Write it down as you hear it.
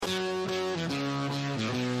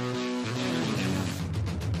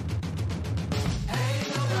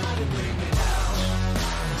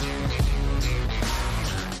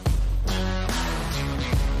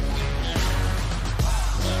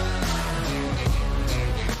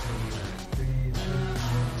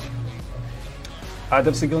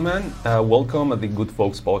Adam Sigelman, welcome at the Good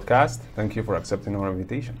Folks podcast. Thank you for accepting our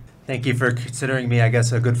invitation. Thank you for considering me, I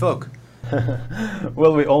guess, a good folk.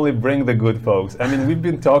 Well, we only bring the good folks. I mean, we've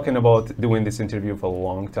been talking about doing this interview for a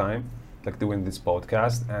long time, like doing this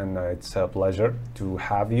podcast, and it's a pleasure to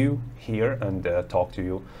have you here and talk to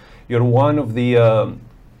you. You're one of the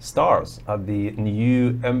stars at the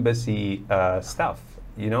new embassy staff,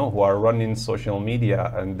 who are running social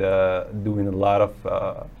media and doing a lot of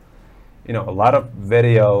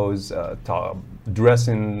videos,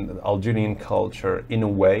 dressing Algerian culture in a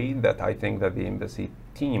way that I think that the embassy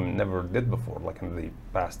team never did before, like in the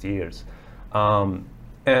past years. And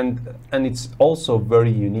it's also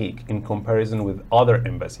very unique in comparison with other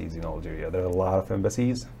embassies in Algeria. There are a lot of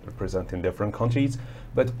embassies representing different countries,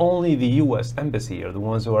 but only the US embassy are the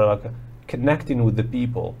ones who are like connecting with the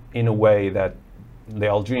people in a way that the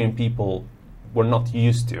Algerian people were not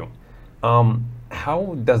used to.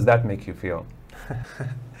 How does that make you feel?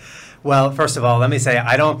 Well, first of all, let me say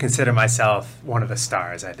I don't consider myself one of the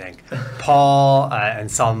stars. I think Paul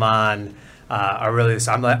and Salman are really.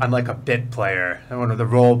 I'm like a bit player, one of the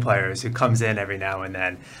role players who comes in every now and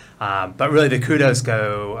then. But really, the kudos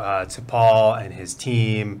go to Paul and his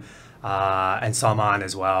team and Salman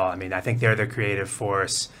as well. I mean, I think they're the creative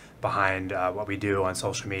force behind what we do on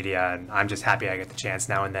social media, and I'm just happy I get the chance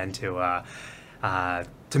now and then to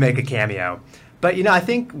make a cameo. But, I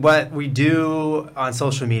think what we do on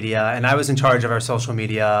social media, and I was in charge of our social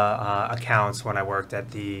media accounts when I worked at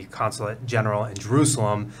the Consulate General in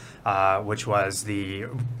Jerusalem, which was the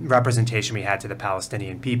representation we had to the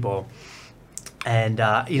Palestinian people. And,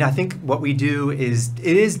 I think what we do is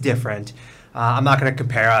different. I'm not going to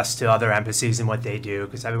compare us to other embassies and what they do,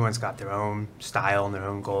 because everyone's got their own style and their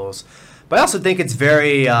own goals. But I also think it's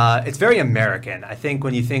very American. I think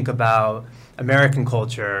when you think about American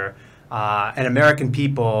culture, and American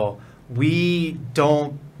people, we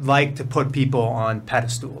don't like to put people on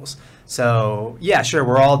pedestals. So yeah, sure,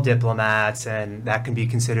 we're all diplomats and that can be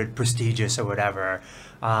considered prestigious or whatever.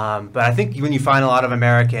 But I think when you find a lot of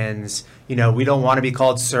Americans, we don't want to be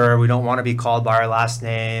called sir, we don't want to be called by our last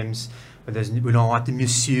names, we don't want the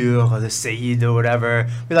monsieur or the Sayyid or whatever.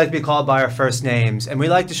 We like to be called by our first names, and we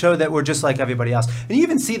like to show that we're just like everybody else. And you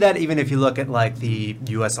even see that even if you look at like the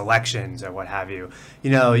U.S. elections or what have you.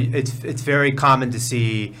 It's very common to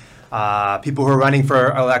see people who are running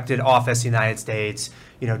for elected office in the United States,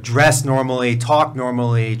 dress normally, talk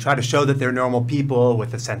normally, try to show that they're normal people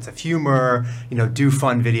with a sense of humor, do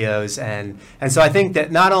fun videos. And so I think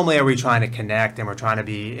that not only are we trying to connect and we're trying to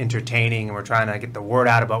be entertaining and we're trying to get the word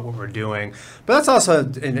out about what we're doing, but that's also,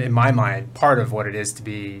 in my mind, part of what it is to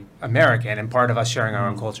be American and part of us sharing our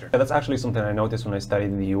own culture. Yeah, that's actually something I noticed when I studied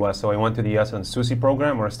in the US. So I went to the US on SUSI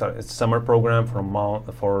program, or it's a summer program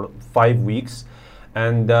for 5 weeks.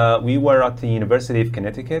 And we were at the University of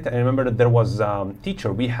Connecticut. I remember that there was a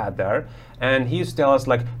teacher we had there, and he used to tell us,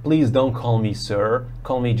 like, please don't call me sir,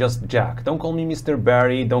 call me just Jack. Don't call me Mr.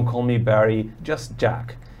 Barry, don't call me Barry, just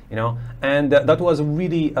Jack. And that was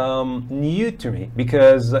really new to me,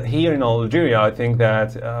 because here in Algeria, I think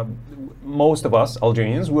that most of us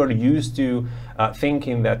Algerians were used to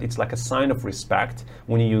thinking that it's like a sign of respect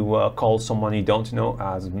when you call someone you don't know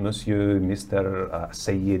as Monsieur, Mr.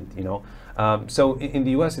 Sayyid, So in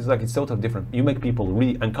the US, it's totally different. You make people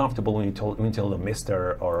really uncomfortable when you tell them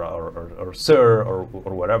Mr. or Sir or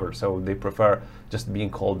whatever. So they prefer just being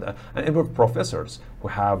called. And we're professors who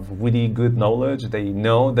have really good knowledge. They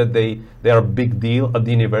know that they are a big deal at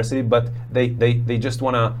the university, but they just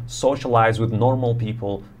want to socialize with normal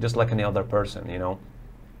people just like any other person,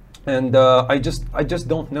 And I just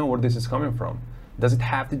don't know where this is coming from. Does it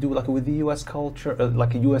have to do like with the U.S. culture,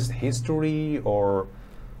 like a U.S. history, or?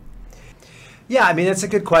 Yeah, I mean, that's a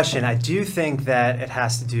good question. I do think that it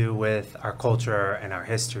has to do with our culture and our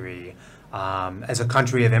history. As a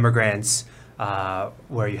country of immigrants,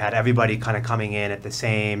 where you had everybody kind of coming in at the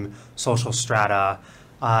same social strata.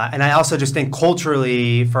 And I also just think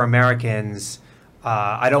culturally, for Americans,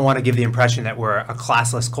 I don't want to give the impression that we're a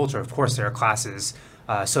classless culture. Of course, there are classes,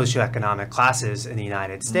 socioeconomic classes in the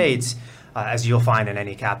United States, as you'll find in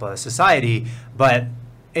any capitalist society, but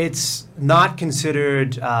it's not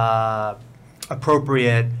considered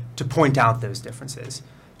appropriate to point out those differences.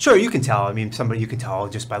 Sure, you can tell. I mean, you can tell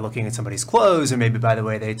just by looking at somebody's clothes or maybe by the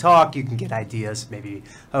way they talk, you can get ideas, maybe,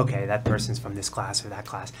 okay, that person's from this class or that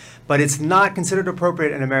class. But it's not considered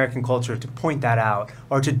appropriate in American culture to point that out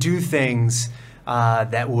or to do things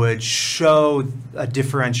that would show a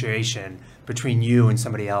differentiation between you and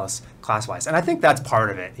somebody else class-wise. And I think that's part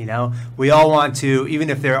of it, We all want to, even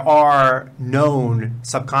if there are known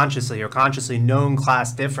subconsciously or consciously known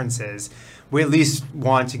class differences, we at least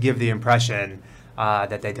want to give the impression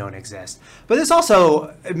that they don't exist. But this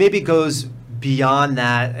also maybe goes beyond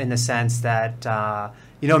that in the sense that,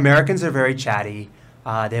 Americans are very chatty.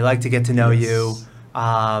 They like to get to know you.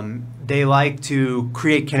 They like to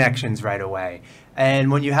create connections right away.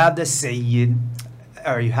 And when you have the Sayyid,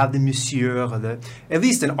 or you have the Monsieur, or at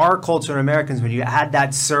least in our culture in Americans, when you add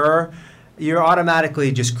that Sir, you're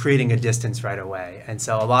automatically just creating a distance right away. And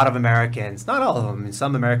so a lot of Americans, not all of them, and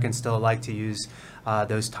some Americans still like to use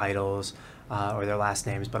those titles or their last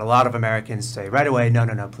names, but a lot of Americans say right away, no,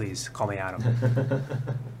 please, call me Adam.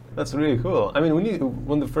 That's really cool. I mean,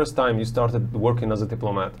 when the first time you started working as a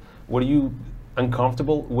diplomat, were you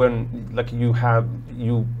uncomfortable when, like, you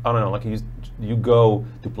go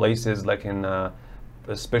to places like in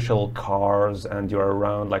special cars and you're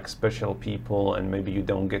around like special people, and maybe you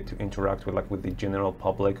don't get to interact with the general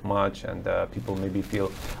public much, and people maybe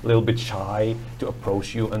feel a little bit shy to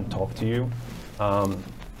approach you and talk to you?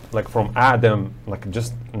 Like from Adam, like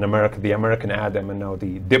just in America, the American Adam, and now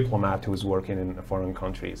the diplomat who's working in foreign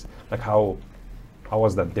countries. Like how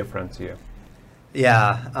was that different to you?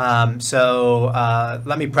 Yeah. So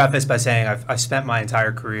let me preface by saying I've spent my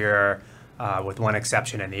entire career, with one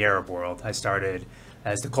exception, in the Arab world. I started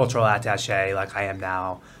as the cultural attaché, like I am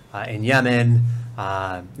now, in Yemen.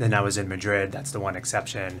 Then I was in Madrid. That's the one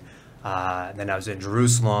exception. Then I was in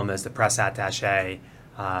Jerusalem as the press attaché.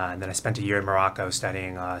 And then I spent a year in Morocco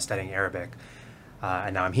studying Arabic.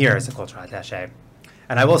 And now I'm here as a cultural attaché.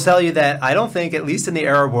 And I will tell you that I don't think, at least in the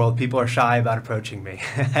Arab world, people are shy about approaching me.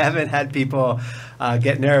 I haven't had people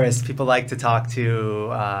get nervous. People like to talk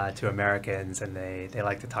to Americans, and they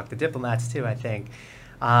like to talk to diplomats too, I think.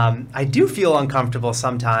 I do feel uncomfortable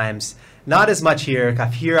sometimes, not as much here.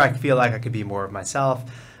 Here I feel like I could be more of myself.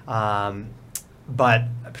 But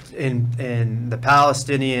in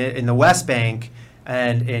the West Bank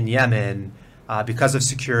and in Yemen, because of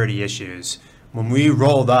security issues, when we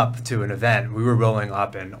rolled up to an event, we were rolling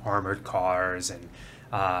up in armored cars, and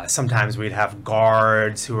sometimes we'd have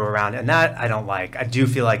guards who were around, and that I don't like. I do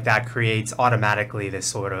feel like that creates automatically this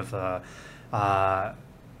sort of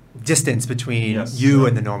distance between you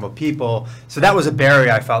and the normal people. So that was a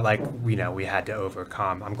barrier I felt like we had to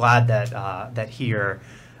overcome. I'm glad that here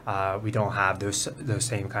we don't have those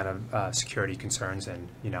same kind of security concerns, and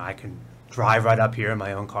I can drive right up here in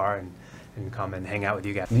my own car and come and hang out with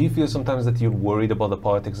you guys. Do you feel sometimes that you're worried about the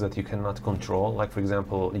politics that you cannot control? Like, for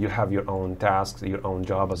example, you have your own tasks, your own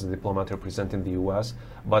job as a diplomat representing the US,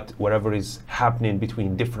 but whatever is happening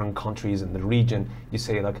between different countries in the region, you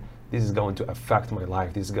say, like, this is going to affect my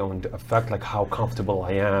life, this is going to affect like how comfortable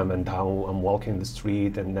I am and how I'm walking the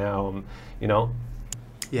street, and now I'm,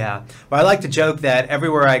 Yeah, well, I like to joke that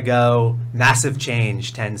everywhere I go, massive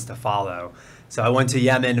change tends to follow. So I went to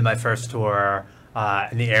Yemen in my first tour,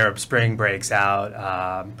 and the Arab Spring breaks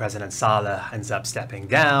out. President Saleh ends up stepping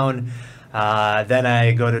down. Then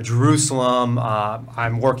I go to Jerusalem.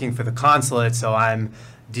 I'm working for the consulate, so I'm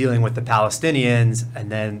dealing with the Palestinians. And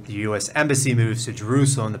then the U.S. Embassy moves to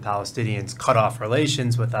Jerusalem. The Palestinians cut off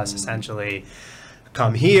relations with us, essentially.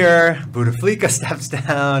 Come here, Bouteflika steps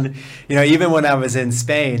down. Even when I was in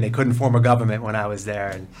Spain, they couldn't form a government when I was there.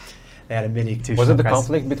 And they had a mini constitutional Was it the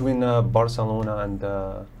conflict between Barcelona and...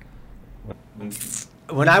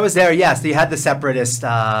 When I was there, yes, they had the separatist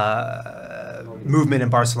movement in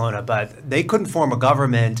Barcelona, but they couldn't form a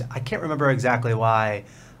government. I can't remember exactly why,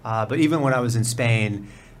 but even when I was in Spain,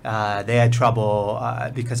 they had trouble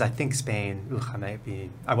because I think Spain,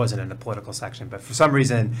 I wasn't in the political section, but for some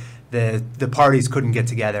reason, the parties couldn't get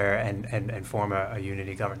together and form a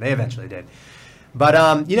unity government. They eventually did.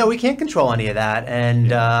 But, we can't control any of that,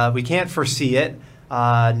 and we can't foresee it.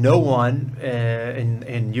 No one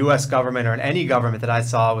in U.S. government or in any government that I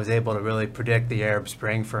saw was able to really predict the Arab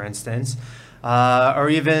Spring, for instance, or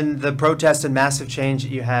even the protests and massive change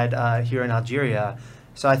that you had here in Algeria.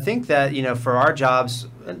 So I think that, for our jobs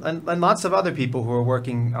and lots of other people who are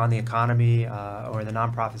working on the economy or in the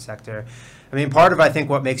nonprofit sector, part of, I think,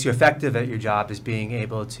 what makes you effective at your job is being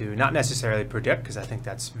able to not necessarily predict, because I think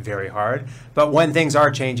that's very hard, but when things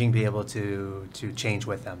are changing, be able to change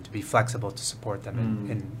with them, to be flexible, to support them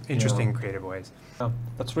in interesting and creative ways. Yeah,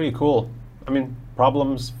 that's really cool.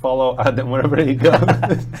 Problems follow Adam wherever he goes.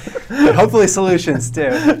 But hopefully solutions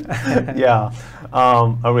too. Yeah,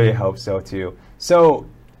 I really hope so too. So,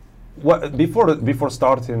 before we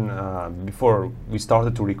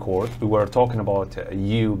started to record, we were talking about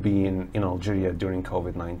you being in Algeria during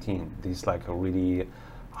COVID-19. These like really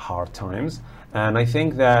hard times, and I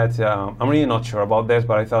think that I'm really not sure about this,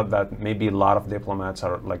 but I thought that maybe a lot of diplomats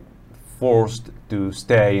are like forced to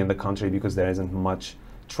stay in the country because there isn't much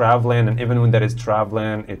traveling, and even when there is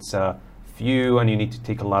traveling, it's few, and you need to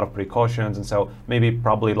take a lot of precautions. And so maybe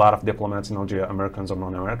probably a lot of diplomats in Algeria, Americans or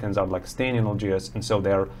non-Americans, are like staying in Algeria, and so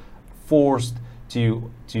they're forced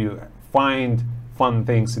to find fun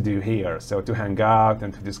things to do here, so to hang out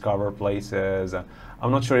and to discover places.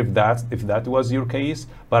 I'm not sure if that was your case,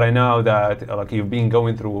 but I know that like you've been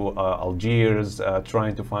going through Algiers,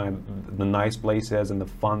 trying to find the nice places and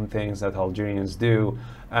the fun things that Algerians do,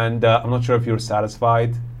 and I'm not sure if you're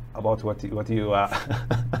satisfied about what you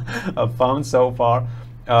have found so far.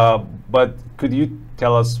 But could you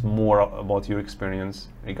tell us more about your experience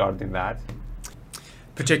regarding that?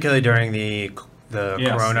 Particularly during the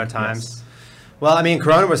Yes, Corona times. yes. Well, I mean,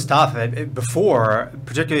 Corona was tough. Before,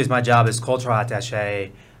 particularly as my job as cultural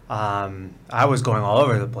attaché, I was going all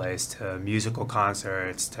over the place, to musical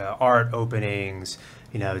concerts, to art openings,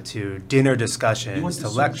 to dinner discussions, to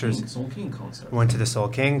lectures. Soul King concert. Went to the Soul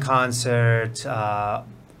King concert,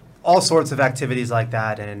 all sorts of activities like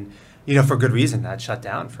that, and for good reason. That shut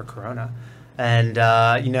down for Corona, and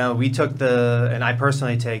we took and I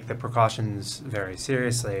personally take the precautions very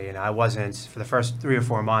seriously. And I wasn't, for the first 3 or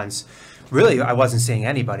 4 months, really, I wasn't seeing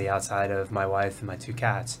anybody outside of my wife and my 2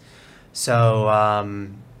 cats. So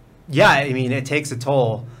yeah, I mean, it takes a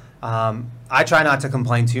toll. I try not to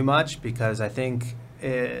complain too much, because I think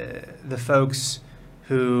the folks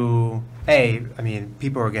who, I mean,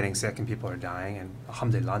 people are getting sick and people are dying, and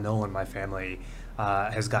alhamdulillah, no one in my family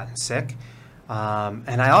has gotten sick.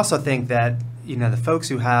 And I also think that, the folks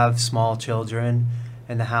who have small children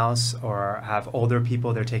in the house or have older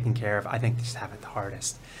people they're taking care of, I think they just have it the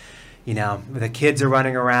hardest. The kids are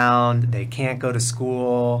running around, they can't go to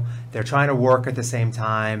school, they're trying to work at the same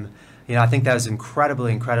time. I think that was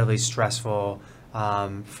incredibly, incredibly stressful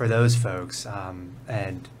for those folks.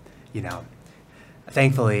 And,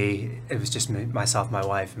 thankfully, it was just myself, my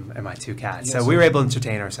wife, and my 2 cats. Yes, so we were able to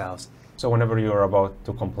entertain ourselves. So whenever you're about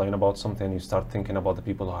to complain about something, you start thinking about the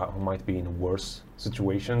people who might be in worse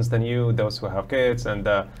situations than you, those who have kids, and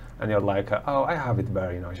you're like, oh, I have it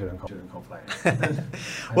better, I shouldn't complain.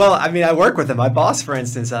 Well, I mean, I work with him. My boss, for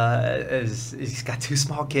instance, he's got 2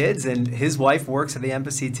 small kids, and his wife works at the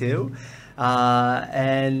embassy too,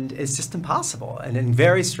 and it's just impossible and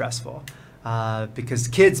very stressful. Because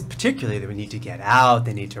kids, particularly, they need to get out,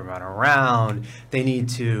 they need to run around, they need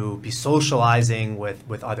to be socializing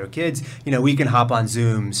with other kids. We can hop on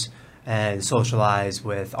Zooms and socialize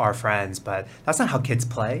with our friends, but that's not how kids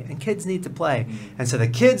play, and kids need to play. Mm-hmm. And so the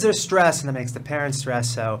kids are stressed, and that makes the parents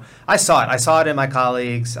stressed. So I saw it in my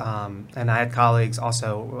colleagues, and I had colleagues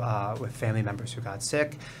also with family members who got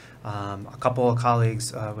sick, a couple of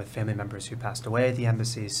colleagues with family members who passed away at the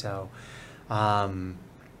embassy. So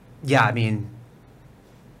yeah, I mean,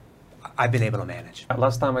 I've been able to manage.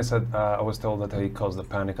 Last time I said I was told that I caused a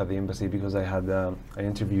panic at the embassy because I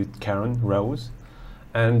interviewed Karen Rose,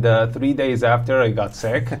 and 3 days after I got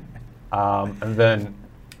sick, and then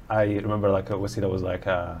I remember like Wasila was like,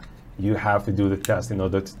 you have to do the test in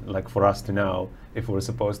order to, like, for us to know if we're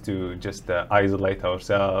supposed to just isolate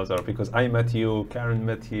ourselves, or because I met you, Karen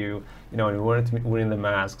met you, and we weren't wearing the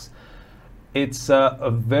masks. It's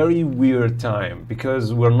a very weird time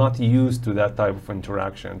because we're not used to that type of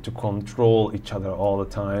interaction, to control each other all the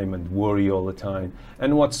time and worry all the time.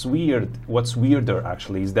 And what's weirder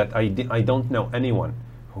actually is that I don't know anyone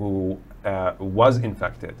who was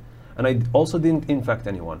infected, and I also didn't infect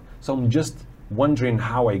anyone. So I'm just wondering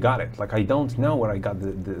how I got it. Like, I don't know where I got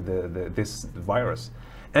this virus.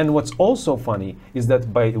 And what's also funny is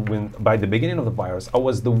that by the beginning of the virus, I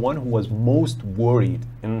was the one who was most worried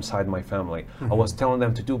inside my family. Mm-hmm. I was telling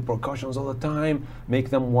them to do precautions all the time, make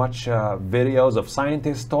them watch videos of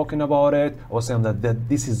scientists talking about it. I was saying that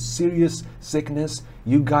this is serious sickness.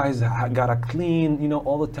 You guys gotta clean,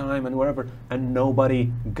 all the time and wherever. And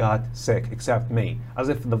nobody got sick except me. As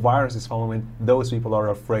if the virus is following, those people are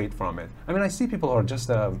afraid from it. I mean, I see people are just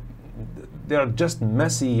they are just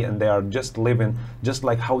messy, and they are just living just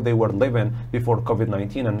like how they were living before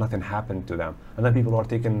COVID-19, and nothing happened to them. And then people are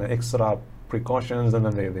taking extra precautions, and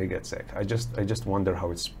then they get sick. I just wonder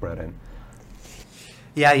how it's spreading.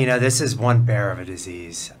 Yeah, this is one bear of a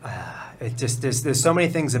disease. There's so many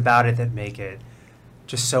things about it that make it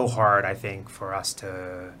just so hard, I think, for us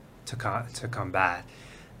to combat.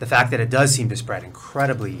 The fact that it does seem to spread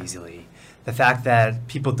incredibly easily. The fact that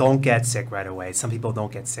people don't get sick right away. Some people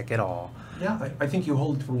don't get sick at all. Yeah, I think you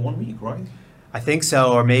hold it for 1 week, right? I think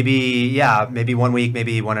so, or maybe 1 week,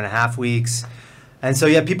 maybe 1.5 weeks. And so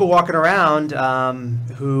people walking around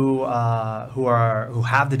who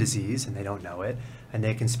have the disease and they don't know it, and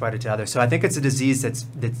they can spread it to others. So I think it's a disease that's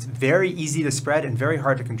very easy to spread and very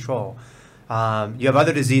hard to control. You have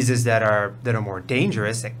other diseases that are more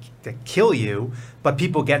dangerous, that kill you, but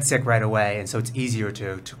people get sick right away, and so it's easier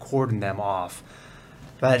to cordon them off.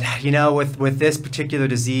 But with this particular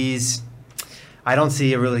disease, I don't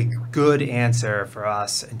see a really good answer for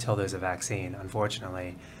us until there's a vaccine,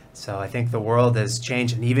 unfortunately. So I think the world has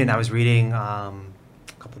changed, and even I was reading a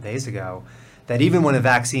couple of days ago that even when a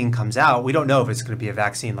vaccine comes out, we don't know if it's going to be a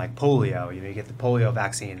vaccine like polio. You get the polio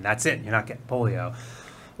vaccine, and that's it. You're not getting polio.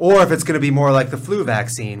 Or if it's going to be more like the flu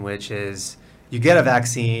vaccine, which is you get a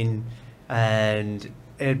vaccine and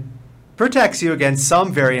it protects you against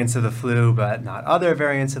some variants of the flu, but not other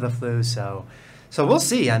variants of the flu. So we'll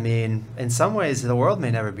see. I mean, in some ways, the world may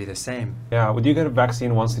never be the same. Yeah. Would you get a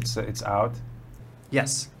vaccine once it's out?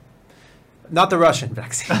 Yes. Not the Russian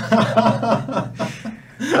vaccine.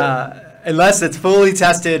 Unless it's fully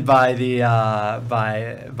tested by the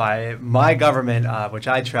by my government, which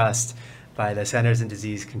I trust, by the Centers and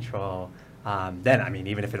Disease Control. Then, I mean,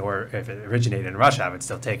 even if it originated in Russia, I would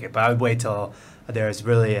still take it. But I would wait till there's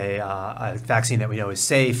really a vaccine that we know is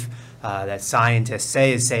safe, that scientists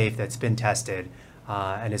say is safe, that's been tested,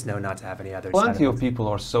 and is known not to have any other side Plenty of effects. people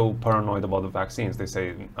are so paranoid about the vaccines. They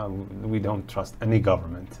say we don't trust any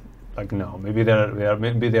government. Like, no, maybe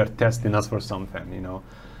they're testing us for something,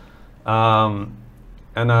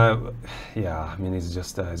 yeah, I mean, it's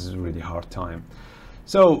just it's a really hard time.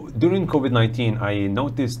 So during COVID-19, I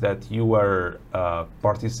noticed that you were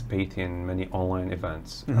participating in many online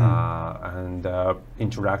events and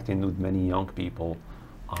interacting with many young people.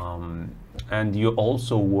 And you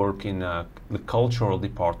also work in the cultural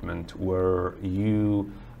department where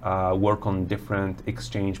you work on different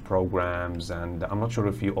exchange programs. And I'm not sure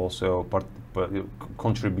if you also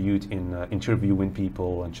contribute in interviewing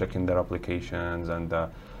people and checking their applications. And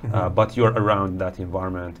but you're around that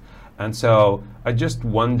environment. And so I just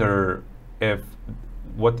wonder if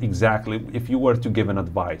you were to give an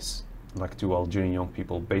advice, like to Algerian young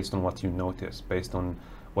people, based on what you noticed, based on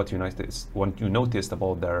what you noticed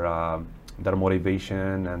about their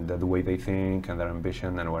motivation and the way they think and their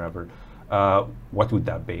ambition and whatever, what would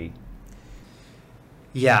that be?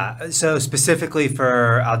 Yeah, so specifically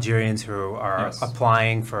for Algerians who are Yes.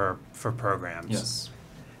 applying for programs. Yes.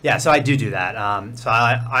 Yeah, so I do that. So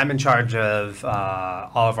I'm in charge of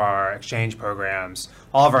all of our exchange programs,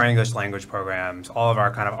 all of our English language programs, all of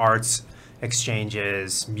our kind of arts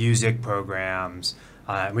exchanges, music programs.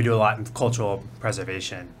 We do a lot in cultural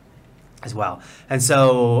preservation as well. And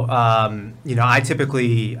so, I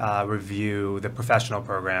typically review the professional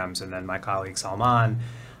programs, and then my colleague Salman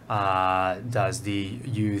does the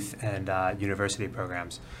youth and university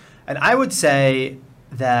programs. And I would say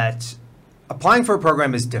that applying for a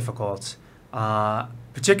program is difficult,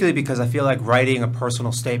 particularly because I feel like writing a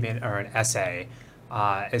personal statement or an essay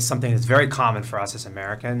is something that's very common for us as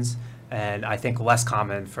Americans, and I think less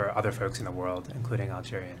common for other folks in the world, including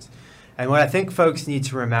Algerians. And what I think folks need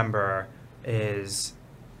to remember is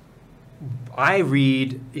I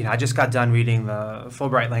just got done reading the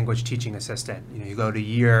Fulbright Language Teaching Assistant. You go to a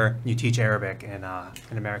year, you teach Arabic in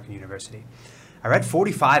an American university. I read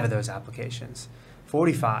 45 of those applications,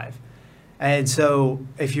 45. And so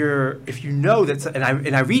if you know that,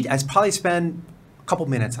 and I probably spend a couple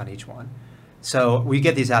minutes on each one. So we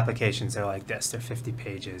get these applications, they're like this, they're 50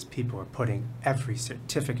 pages. People are putting every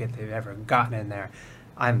certificate they've ever gotten in there.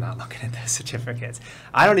 I'm not looking at those certificates.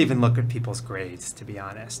 I don't even look at people's grades, to be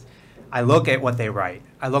honest. I look at what they write.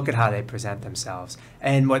 I look at how they present themselves.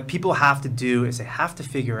 And what people have to do is they have to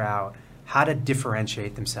figure out how to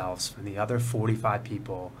differentiate themselves from the other 45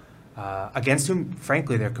 people against whom,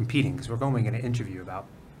 frankly, they're competing, because we're going to interview about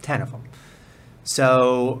 10 of them.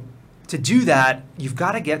 So to do that, you've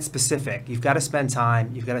got to get specific. You've got to spend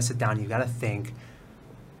time. You've got to sit down. You've got to think,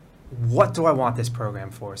 what do I want this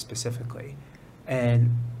program for specifically?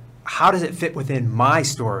 And how does it fit within my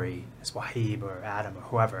story, as Wahib or Adam or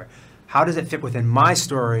whoever? How does it fit within my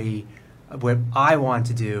story, what I want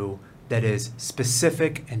to do that is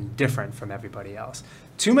specific and different from everybody else?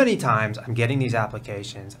 Too many times I'm getting these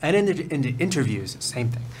applications, and in the interviews, same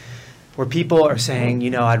thing, where people are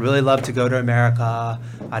saying, I'd really love to go to America.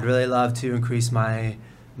 I'd really love to increase my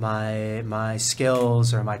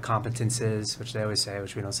skills or my competences, which they always say,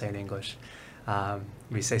 which we don't say in English.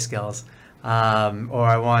 We say skills. Or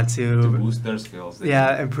I want To boost their skills.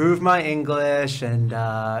 yeah, improve my English and,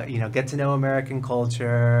 get to know American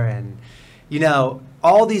culture and,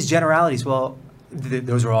 all these generalities. Well,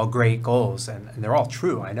 those are all great goals and they're all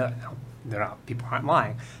true. I know people aren't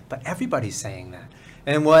lying, but everybody's saying that.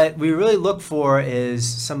 And what we really look for is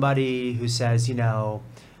somebody who says,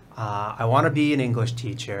 I want to be an English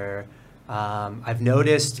teacher. I've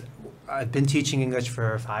noticed I've been teaching English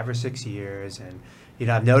for 5 or 6 years, and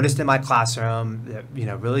I've noticed in my classroom that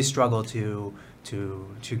really struggle to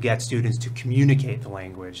get students to communicate the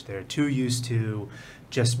language. They're too used to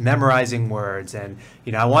just memorizing words, and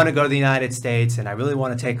I want to go to the United States, and I really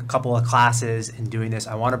want to take a couple of classes in doing this.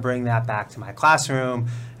 I want to bring that back to my classroom,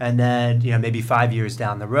 and then maybe 5 years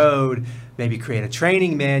down the road, maybe create a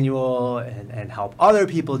training manual and help other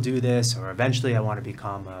people do this, or eventually I want to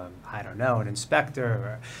become an inspector.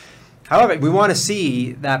 Or, however, we want to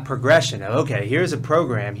see that progression of, okay, here's a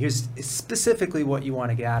program, here's specifically what you want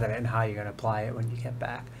to get out of it and how you're going to apply it when you get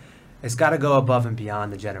back. It's got to go above and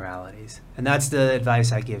beyond the generalities. And that's the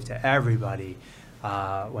advice I give to everybody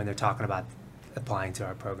when they're talking about applying to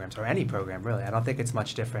our programs, or any program, really. I don't think it's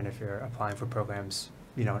much different if you're applying for programs,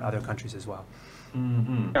 in other countries as well.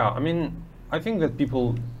 Mm-hmm. Yeah, I mean, I think that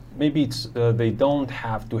people, maybe it's, they don't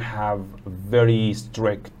have to have a very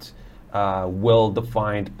strict,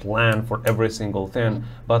 well-defined plan for every single thing,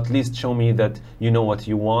 but at least show me that you know what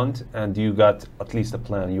you want and you got at least a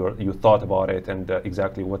plan. You thought about it and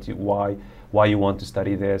exactly why you want to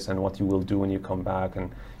study this and what you will do when you come back.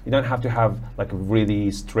 And you don't have to have like a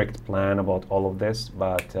really strict plan about all of this,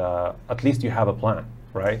 but at least you have a plan,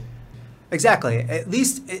 right? Exactly. At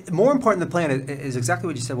least, more important than the plan is exactly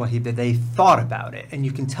what you said, Wahid, that they thought about it, and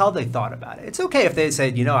you can tell they thought about it. It's okay if they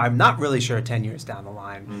said, I'm not really sure 10 years down the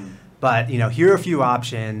line, but here are a few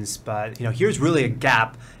options, but here's really a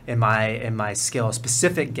gap in my skill, a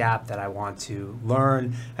specific gap that I want to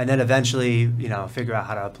learn, and then eventually figure out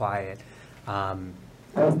how to apply it.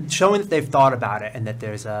 Showing that they've thought about it and that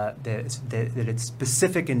that it's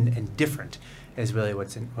specific and different is really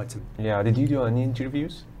what's important. Yeah. Did you do any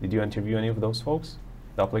interviews? Did you interview any of those folks,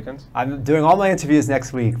 the applicants? I'm doing all my interviews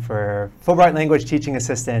next week for Fulbright Language Teaching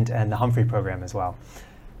Assistant and the Humphrey program as well.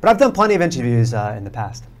 But I've done plenty of interviews in the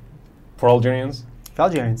past. For Algerians? For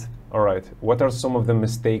Algerians. All right. What are some of the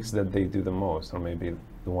mistakes that they do the most, or maybe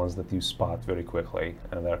the ones that you spot very quickly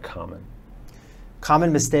and they're common?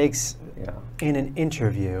 Common mistakes Yeah. in an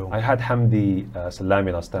interview. I had Hamdi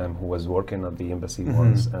Salami last time, who was working at the embassy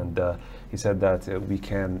once, and he said that we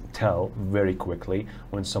can tell very quickly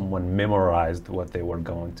when someone memorized what they were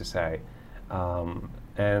going to say.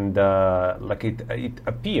 Like it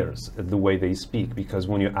appears the way they speak, because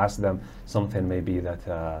when you ask them something maybe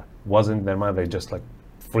that wasn't their mind, they just like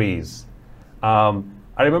freeze. I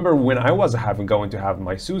remember when I was going to have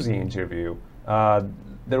my Susie interview,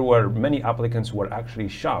 there were many applicants who were actually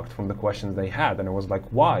shocked from the questions they had, and I was like,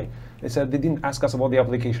 why? They said they didn't ask us about the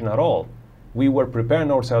application at all. We were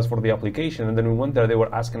preparing ourselves for the application, and then we went there, they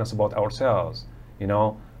were asking us about ourselves.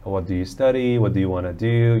 What do you study? What do you want to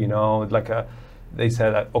do? They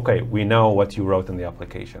said, okay, we know what you wrote in the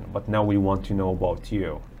application, but now we want to know about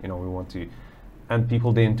you. We want to, and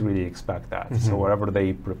people didn't really expect that. So whatever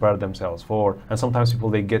they prepared themselves for, and sometimes people,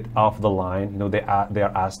 they get off the line, they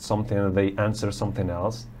are asked something and they answer something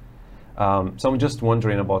else. So I'm just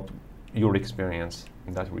wondering about your experience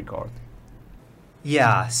in that regard.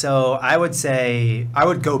 Yeah, so I would say, I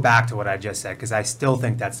would go back to what I just said, because I still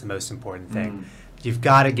think that's the most important thing. You've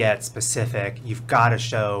got to get specific. You've got to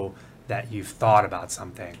show that you've thought about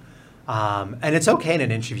something. And it's okay in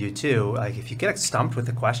an interview too. Like if you get stumped with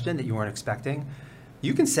a question that you weren't expecting,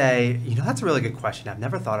 you can say, that's a really good question. I've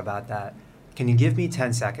never thought about that. Can you give me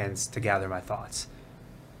 10 seconds to gather my thoughts?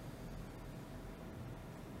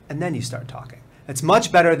 And then you start talking. It's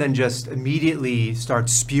much better than just immediately start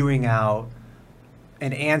spewing out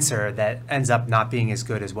an answer that ends up not being as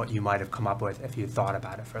good as what you might have come up with if you thought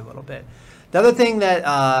about it for a little bit. The other thing that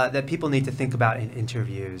that people need to think about in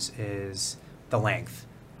interviews is the length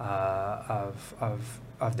of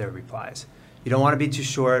their replies. You don't want to be too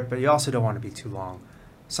short, but you also don't want to be too long.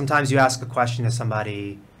 Sometimes you ask a question to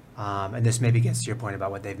somebody, and this maybe gets to your point about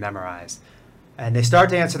what they've memorized, and they start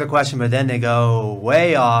to answer the question, but then they go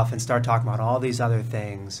way off and start talking about all these other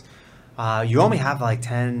things. You only have like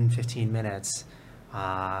 10, 15 minutes.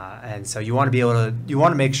 And so you want to be able to, you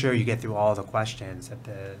want to make sure you get through all the questions that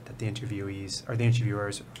the interviewees or the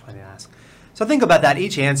interviewers are planning to ask. So think about that.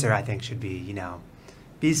 Each answer, I think, should be,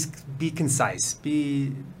 be concise,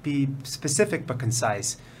 be specific but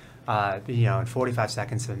concise. In 45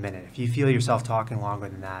 seconds to a minute. If you feel yourself talking longer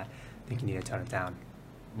than that, I think you need to tone it down.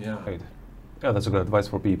 Yeah. Right. Yeah, that's a good advice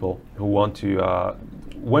for people who want to.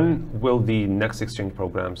 When will the next exchange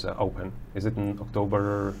programs open? Is it in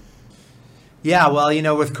October? Yeah, well,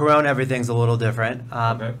 with Corona, everyth's a little different.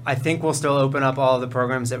 Okay. I think we'll still open up all the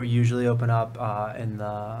programs that we usually open up in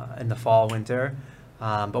the fall, winter,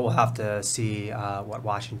 but we'll have to see what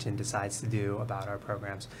Washington decides to do about our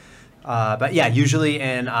programs. But yeah, usually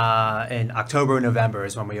in October, November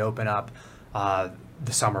is when we open up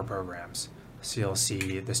the summer programs. So you'll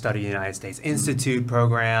see the Study United States Institute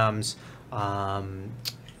programs.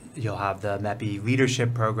 You'll have the MEPI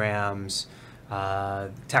leadership programs,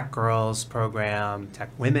 Tech Girls program, Tech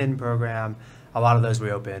Women program. A lot of those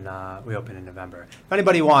we open in November. If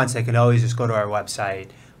anybody wants, they can always just go to our website.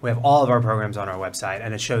 We have all of our programs on our website,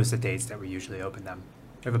 and it shows the dates that we usually open them.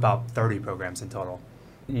 We have about 30 programs in total.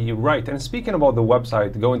 You're right. And speaking about the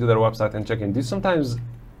website, go into their website and check in. Do you sometimes,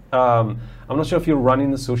 I'm not sure if you're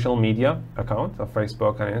running the social media account of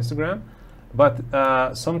Facebook and Instagram,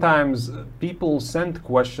 but sometimes people send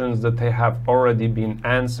questions that they have already been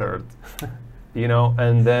answered, you know,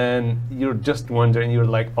 and then you're just wondering, you're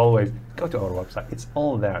like, always, go to our website. It's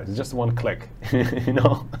all there. It's just one click, you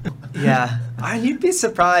know? Yeah. You'd be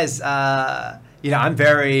surprised. You know,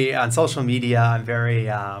 on social media, I'm very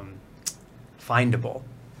findable,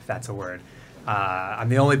 if that's a word. I'm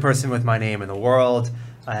the only person with my name in the world,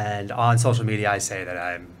 and on social media, I say that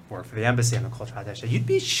I work for the embassy. I'm a cultural attaché. You'd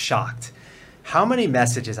be shocked how many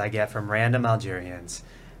messages I get from random Algerians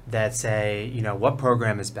that say, you know, what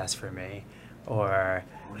program is best for me? Or,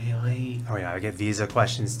 Really? or you know, I get visa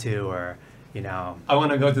questions too, or, you know. I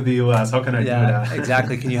want to go to the US. How can I do that?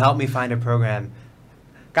 Exactly. Can you help me find a program?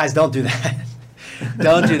 Guys, don't do that.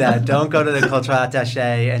 Don't do that. Don't go to the cultural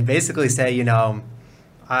attaché and basically say, you know,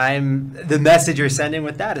 the message you're sending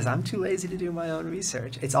with that is I'm too lazy to do my own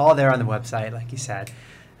research. It's all there on the website, like you said.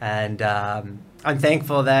 And I'm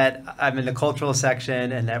thankful that I'm in the cultural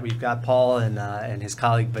section and that we've got Paul and his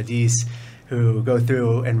colleague Badis who go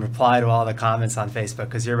through and reply to all the comments on Facebook.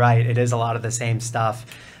 Because you're right, it is a lot of the same stuff.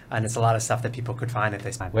 And it's a lot of stuff that people could find if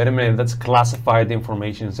they find. Wait a minute, that's classified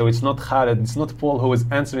information. So it's not Khaled, it's not Paul who is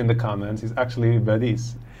answering the comments, it's actually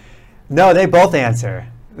Badis. No, they both answer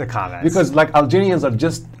the comments. Because like Algerians are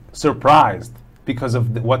just surprised because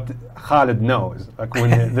of what Khaled knows, like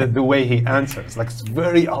when the way he answers. Like it's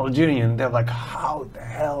very Algerian, they're like, how the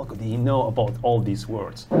hell could he know about all these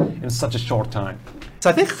words in such a short time? So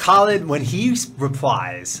I think Khaled, when he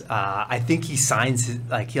replies, I think he signs,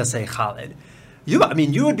 like he'll say Khaled. I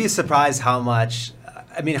mean, you would be surprised how much.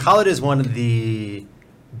 I mean, Khalid is one of the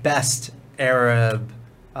best Arab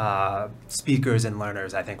speakers and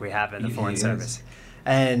learners I think we have in the Foreign Service.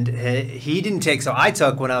 And he didn't take. So I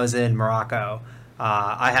took when I was in Morocco.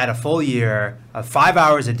 I had a full year of 5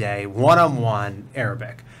 hours a day, one-on-one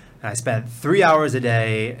Arabic. And I spent 3 hours a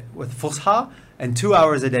day with Fusha and 2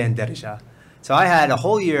 hours a day in Derija. So I had a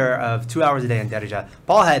whole year of 2 hours a day in Derija.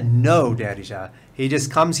 Paul had no Derija. He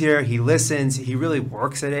just comes here, he listens, he really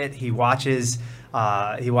works at it, he watches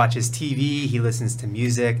TV, he listens to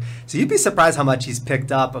music. So you'd be surprised how much he's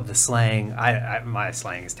picked up of the slang. My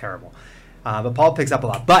slang is terrible. But Paul picks up a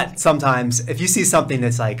lot. But sometimes if you see something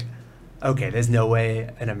that's like, okay, there's no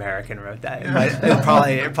way an American wrote that. It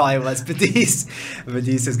probably was Badis.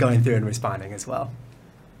 Badis is going through and responding as well.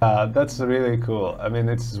 That's really cool. I mean,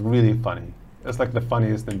 it's really funny. It's like the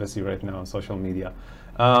funniest embassy right now on social media.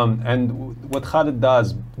 And what Khaled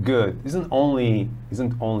does good isn't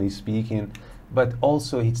only speaking, but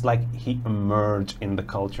also it's like he emerged in the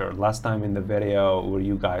culture. Last time in the video where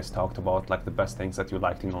you guys talked about like the best things that you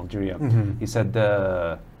liked in Algeria, he said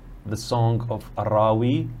the song of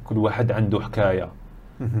Arawi, كل واحد عنده حكاية.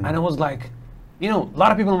 And I was like, you know, a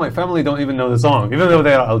lot of people in my family don't even know the song, even though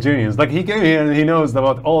they are Algerians. Like he came here and he knows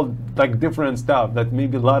about all like different stuff that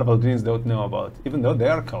maybe a lot of Algerians don't know about, even though they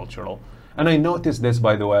are cultural. And I noticed this,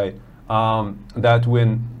 by the way, that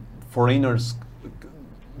when foreigners,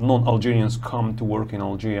 non-Algerians come to work in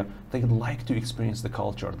Algeria, they like to experience the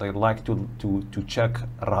culture. They like to check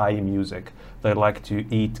Rai music. They like to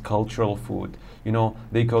eat cultural food. You know,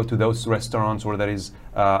 they go to those restaurants where there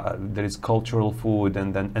is cultural food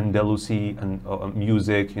and then Andalusi and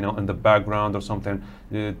music, you know, in the background or something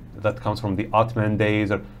that comes from the Ottoman days.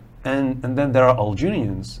 And then there are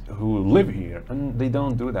Algerians who live here and they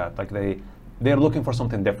don't do that. Like they're looking for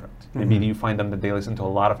something different. Maybe you find them that they listen to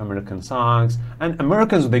a lot of American songs, and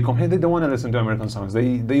Americans, they come here, they don't want to listen to American songs.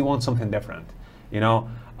 They want something different, you know.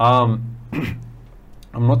 I'm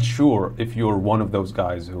not sure if you're one of those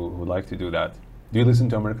guys who like to do that. Do you listen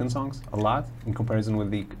to American songs a lot in comparison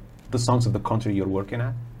with the songs of the country you're working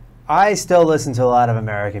at? I still listen to a lot of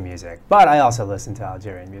American music, but I also listen to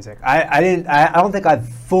Algerian music. I don't think I've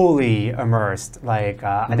fully immersed. Like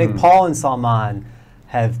I think Paul and Salman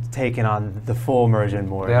have taken on the full immersion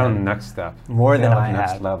more. They're on the next step. More than I have.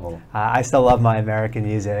 Next level. I still love my American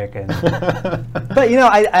music, and but you know,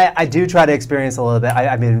 I do try to experience a little bit.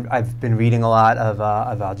 I mean, I've been reading a lot of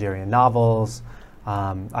Algerian novels.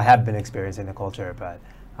 I have been experiencing the culture, but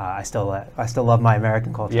I still love my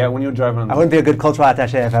American culture. Yeah, when you're driving. I wouldn't be a good cultural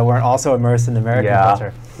attaché if I weren't also immersed in American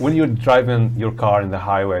culture. When you're driving your car in the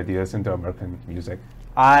highway, do you listen to American music?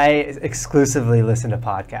 I exclusively listen to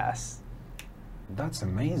podcasts. That's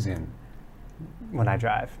amazing. When I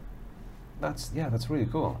drive. That's really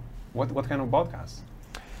cool. What kind of podcasts?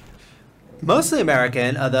 Mostly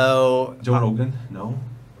American, although Joe Rogan? No.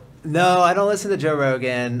 No, I don't listen to Joe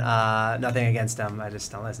Rogan. Nothing against him. I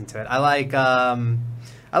just don't listen to it. I like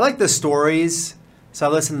the stories. So I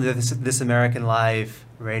listen to This American Life,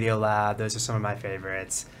 Radio Lab. Those are some of my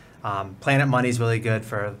favorites. Planet Money is really good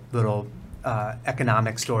for little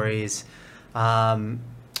economic stories. I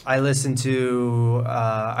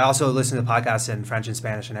also listen to podcasts in French and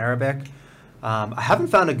Spanish and Arabic. I haven't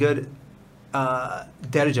found a good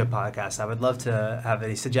Derja podcast. I would love to have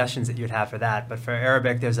any suggestions that you'd have for that. But for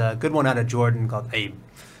Arabic, there's a good one out of Jordan called Aib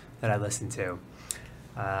that I listen to.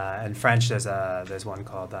 And French, there's one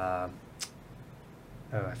called I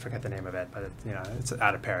forget the name of it, but it's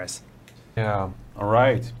out of Paris. Yeah. All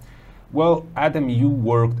right. Well, Adam, you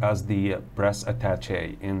worked as the press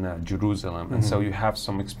attaché in Jerusalem, and so you have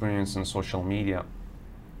some experience in social media.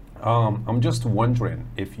 I'm just wondering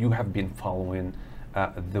if you have been following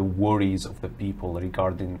the worries of the people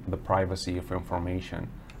regarding the privacy of information.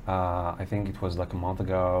 I think it was like a month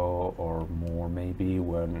ago or more maybe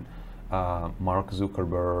when Mark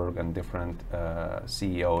Zuckerberg and different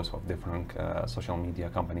CEOs of different social media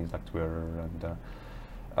companies like Twitter and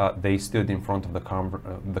they stood in front of the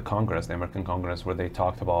Congress, the American Congress, where they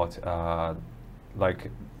talked about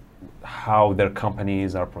like how their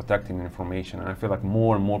companies are protecting information. And I feel like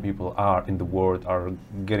more and more people in the world are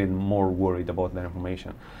getting more worried about their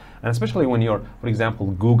information. And especially when you're, for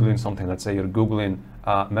example, Googling something, let's say you're Googling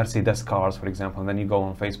Mercedes cars, for example, and then you go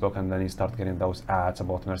on Facebook and then you start getting those ads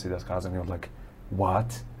about Mercedes cars and you're like,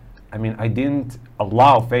 what? I mean, I didn't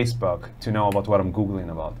allow Facebook to know about what I'm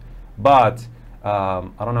Googling about. But I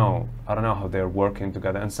don't know how they're working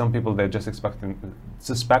together. And some people, they're just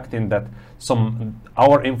suspecting that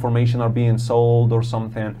our information are being sold or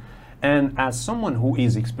something. And as someone who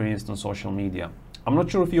is experienced on social media, I'm not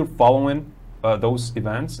sure if you're following those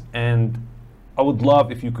events, and I would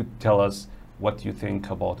love if you could tell us what you think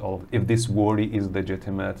about all of if this worry is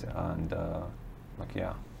legitimate and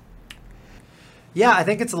Yeah, I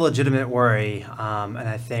think it's a legitimate worry, and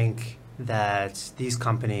I think that these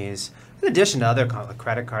companies, in addition to other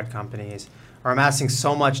credit card companies, are amassing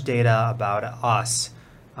so much data about us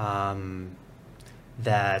that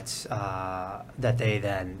they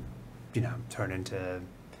then, turn into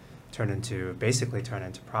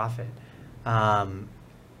profit.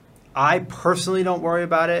 I personally don't worry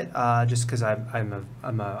about it, just because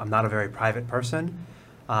I'm not a very private person,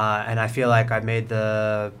 and I feel like I made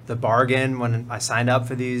the bargain when I signed up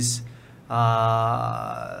for these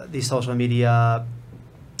social media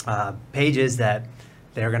pages that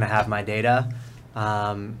they're going to have my data.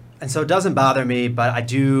 And so it doesn't bother me, but I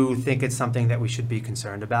do think it's something that we should be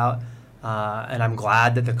concerned about. And I'm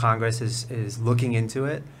glad that the Congress is looking into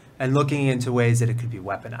it and looking into ways that it could be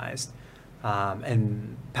weaponized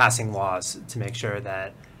and passing laws to make sure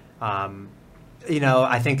that,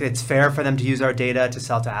 I think it's fair for them to use our data to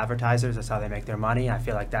sell to advertisers. That's how they make their money. I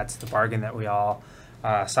feel like that's the bargain that we all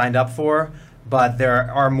signed up for. But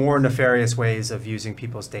there are more nefarious ways of using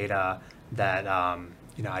people's data that, I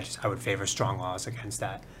would favor strong laws against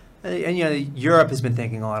that. And Europe has been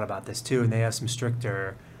thinking a lot about this too, and they have some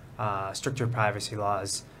stricter privacy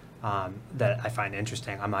laws that I find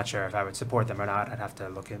interesting. I'm not sure if I would support them or not. I'd have to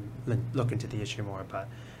look into the issue more. But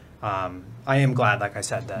I am glad, like I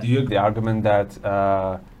said, that the argument that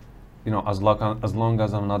as long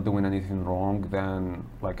as I'm not doing anything wrong, then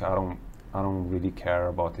I don't really care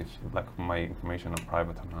about if my information are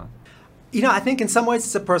private or not. I think in some ways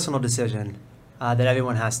it's a personal decision that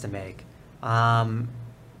everyone has to make.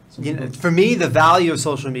 For me, the value of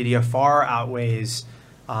social media far outweighs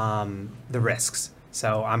the risks.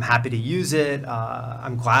 So I'm happy to use it.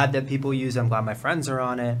 I'm glad that people use it. I'm glad my friends are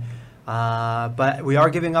on it. But we are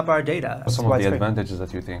giving up our data. What's some of the advantages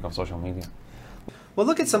that you think of social media? Well,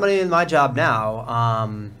 look at somebody in my job now.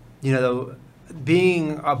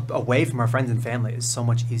 Being away from our friends and family is so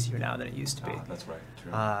much easier now than it used to be. That's right.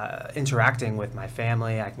 True. Interacting with my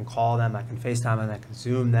family, I can call them, I can FaceTime them, I can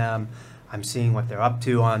Zoom them. I'm seeing what they're up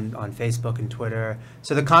to on Facebook and Twitter.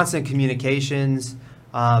 So the constant communications,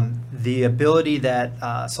 the ability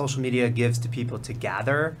that social media gives to people to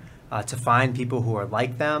gather, to find people who are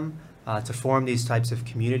like them, to form these types of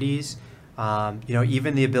communities.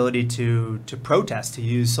 Even the ability to protest, to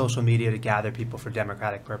use social media to gather people for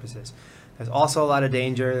democratic purposes. There's also a lot of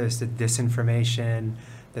danger. There's the disinformation.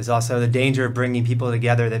 There's also the danger of bringing people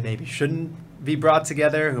together that maybe shouldn't be brought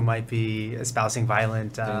together, who might be espousing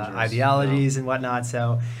violent ideologies and whatnot.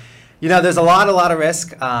 So, there's a lot of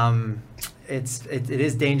risk. It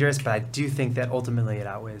is dangerous, but I do think that ultimately it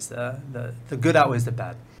outweighs the good outweighs the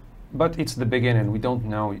bad. But it's the beginning. We don't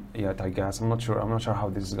know yet, I guess. I'm not sure how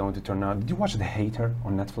this is going to turn out. Did you watch The Hater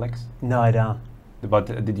on Netflix? No, I don't. But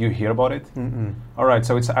did you hear about it? Mm-mm. All right,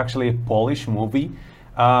 so it's actually a Polish movie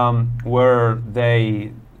where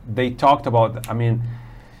they talked about,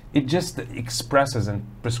 it just expresses and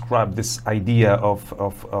prescribes this idea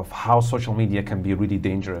of how social media can be really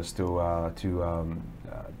dangerous the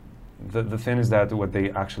thing is that what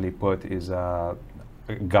they actually put is a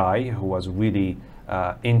guy who was really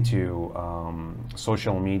into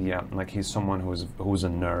social media. Like, he's someone who's a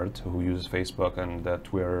nerd, who uses Facebook and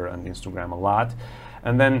Twitter and Instagram a lot.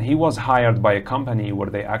 And then he was hired by a company where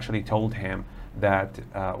they actually told him that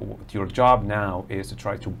your job now is to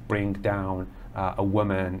try to bring down a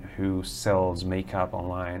woman who sells makeup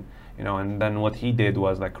online. And then what he did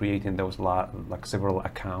was like creating those several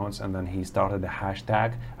accounts, and then he started a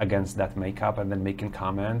hashtag against that makeup, and then making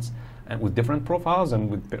comments and with different profiles and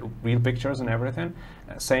with real pictures and everything,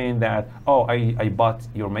 saying that, oh, I bought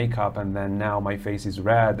your makeup and then now my face is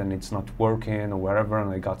red and it's not working or wherever,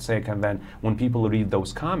 and I got sick. And then when people read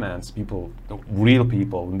those comments, real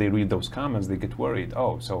people, when they read those comments, they get worried.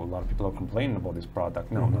 Oh, so a lot of people are complaining about this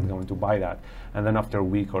product. No, I'm not going to buy that. And then after a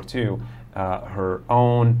week or two,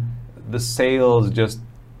 the sales just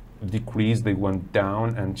decreased. They went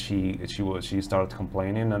down, and she started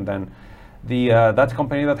complaining. And then that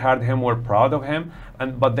company that hired him were proud of him,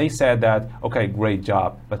 but they said that, okay, great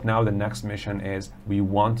job, but now the next mission is we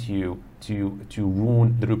want you to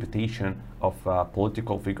ruin the reputation of a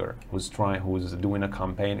political figure who's doing a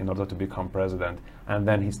campaign in order to become president. And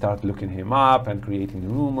then he started looking him up and creating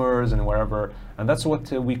rumors and wherever, and that's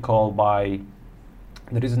what we call there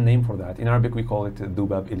is a name for that. In Arabic, we call it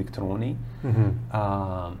dubab electroni.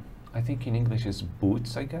 I think in English is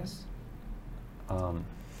boots, I guess.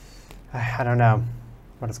 I don't know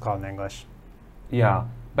what it's called in English. Yeah,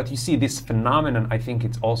 but you see this phenomenon, I think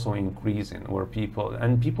it's also increasing, where people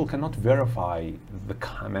cannot verify the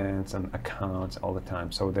comments and accounts all the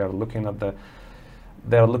time. So they're looking at the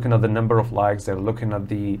number of likes, they're looking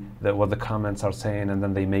at what the comments are saying, and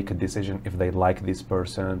then they make a decision if they like this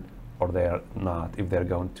person or they're not, if they're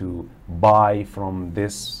going to buy from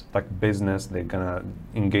this business, they're gonna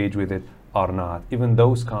engage with it or not. Even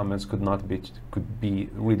those comments could be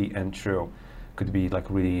really untrue, could be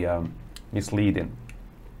really misleading.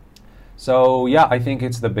 So yeah, I think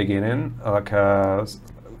it's the beginning.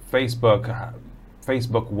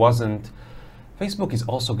 Facebook is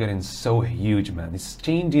also getting so huge, man. It's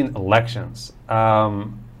changing elections.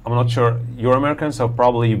 I'm not sure, you're American, so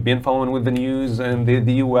probably you've been following with the news in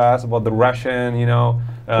the US about the Russian,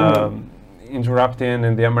 interrupting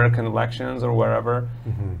in the American elections or wherever.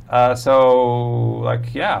 And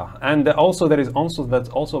also that's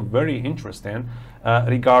also very interesting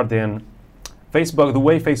regarding Facebook. The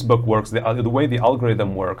way Facebook works, the way the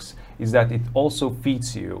algorithm works, is that it also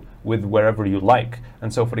feeds you with wherever you like.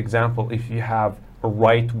 And so, for example, if you have a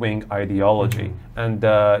right-wing ideology and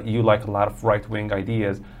you like a lot of right-wing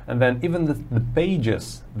ideas, and then even the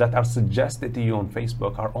pages that are suggested to you on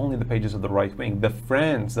Facebook are only the pages of the right wing. The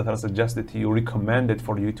friends that are suggested to you, recommended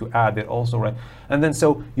for you to add, they're also right. And then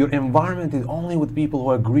so your environment is only with people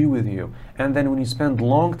who agree with you. And then when you spend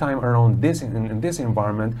long time around this in this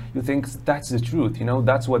environment, you think that's the truth,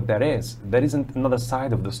 that's what that is. There isn't another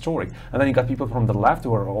side of the story. And then you got people from the left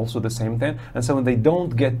who are also the same thing. And so when they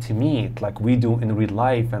don't get to meet like we do in real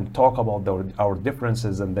life and talk about our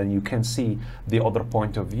differences, and then you can see the other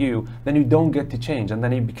point of view, then you don't get to change, and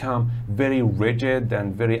then you become very rigid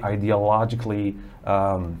and very ideologically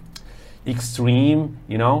extreme,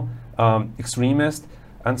 extremist.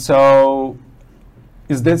 And so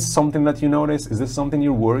is this something that you notice? Is this something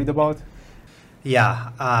you're worried about? Yeah,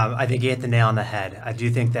 I think you hit the nail on the head. I do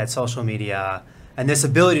think that social media and this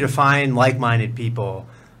ability to find like-minded people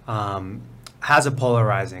has a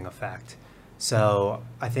polarizing effect. So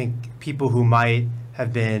I think people who might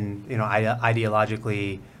have been,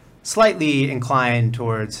 ideologically slightly inclined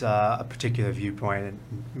towards a particular viewpoint, and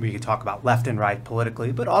we could talk about left and right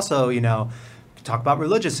politically, but also, talk about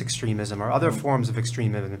religious extremism or other forms of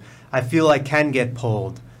extremism, I feel like can get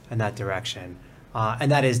pulled in that direction.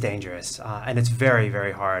 And that is dangerous. And it's very,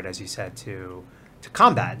 very hard, as you said, to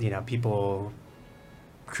combat. People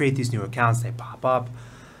create these new accounts, they pop up.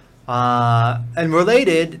 And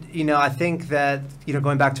related, I think that,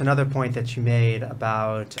 going back to another point that you made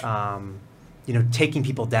about, taking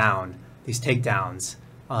people down, these takedowns,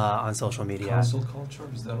 on social media. Cancel culture,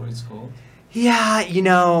 is that what it's called? Yeah, you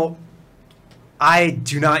know, I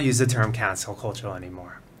do not use the term cancel culture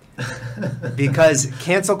anymore. Because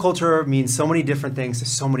cancel culture means so many different things to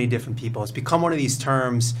so many different people. It's become one of these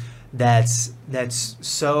terms that's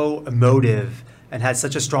so emotive and has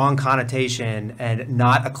such a strong connotation and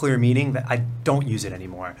not a clear meaning that I don't use it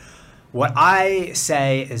anymore. What I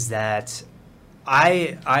say is that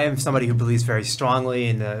I am somebody who believes very strongly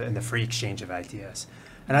in the free exchange of ideas.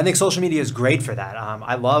 And I think social media is great for that.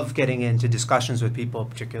 I love getting into discussions with people,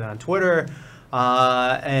 particularly on Twitter,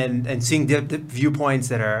 and seeing viewpoints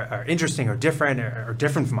that are interesting or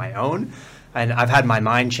different from my own. And I've had my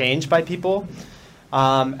mind changed by people.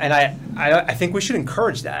 And I think we should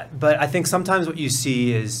encourage that. But I think sometimes what you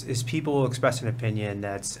see is people express an opinion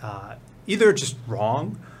that's either just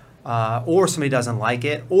wrong, or somebody doesn't like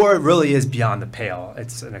it, or it really is beyond the pale.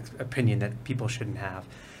 It's an opinion that people shouldn't have.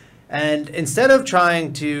 And instead of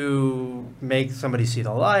trying to make somebody see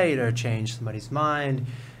the light or change somebody's mind,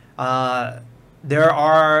 there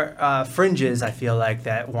are fringes, I feel like,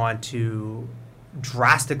 that want to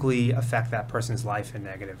drastically affect that person's life in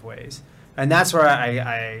negative ways. And that's where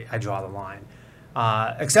I draw the line.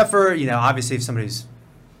 Except for, you know, obviously if somebody's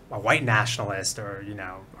a white nationalist or, you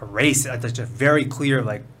know, a race, that's just very clear,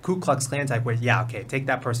 like Ku Klux Klan type way, yeah, okay, take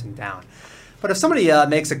that person down. But if somebody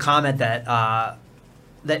makes a comment that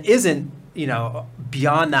that isn't, you know,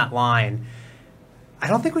 beyond that line, I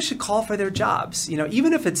don't think we should call for their jobs. You know,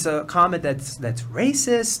 even if it's a comment that's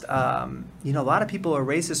racist, you know, a lot of people are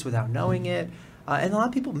racist without knowing it. And a lot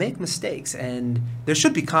of people make mistakes, and there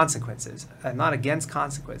should be consequences. I'm not against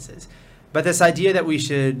consequences. But this idea that we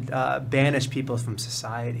should banish people from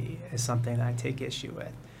society is something I take issue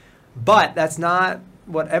with. But that's not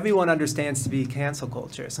what everyone understands to be cancel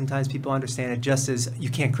culture. Sometimes people understand it just as, you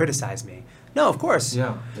can't criticize me. No, of course.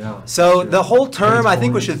 Yeah, yeah. So sure. the whole term, I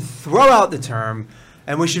think we should throw out the term,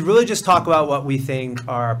 and we should really just talk about what we think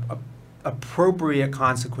are appropriate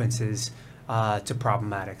consequences to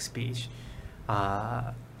problematic speech.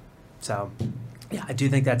 So, yeah, I do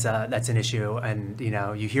think that's an issue, and you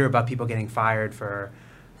know, you hear about people getting fired for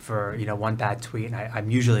you know, one bad tweet, and I'm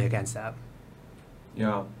usually against that.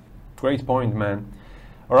 Yeah. Great point, man.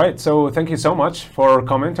 All right, so thank you so much for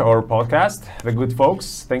coming to our podcast, The Good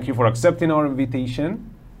Folks. Thank you for accepting our invitation.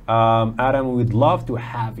 Adam, we'd love to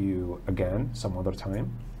have you again some other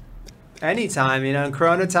time. Anytime, you know, in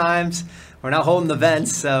Corona times, we're not holding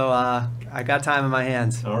events, so I got time in my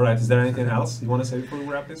hands. All right. Is there anything else you want to say before we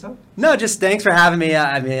wrap this up? No, just thanks for having me.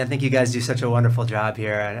 I mean, I think you guys do such a wonderful job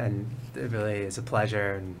here, and it really is a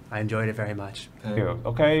pleasure, and I enjoyed it very much. Thank you.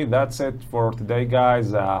 Okay, that's it for today,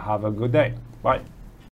 guys. Have a good day. Bye.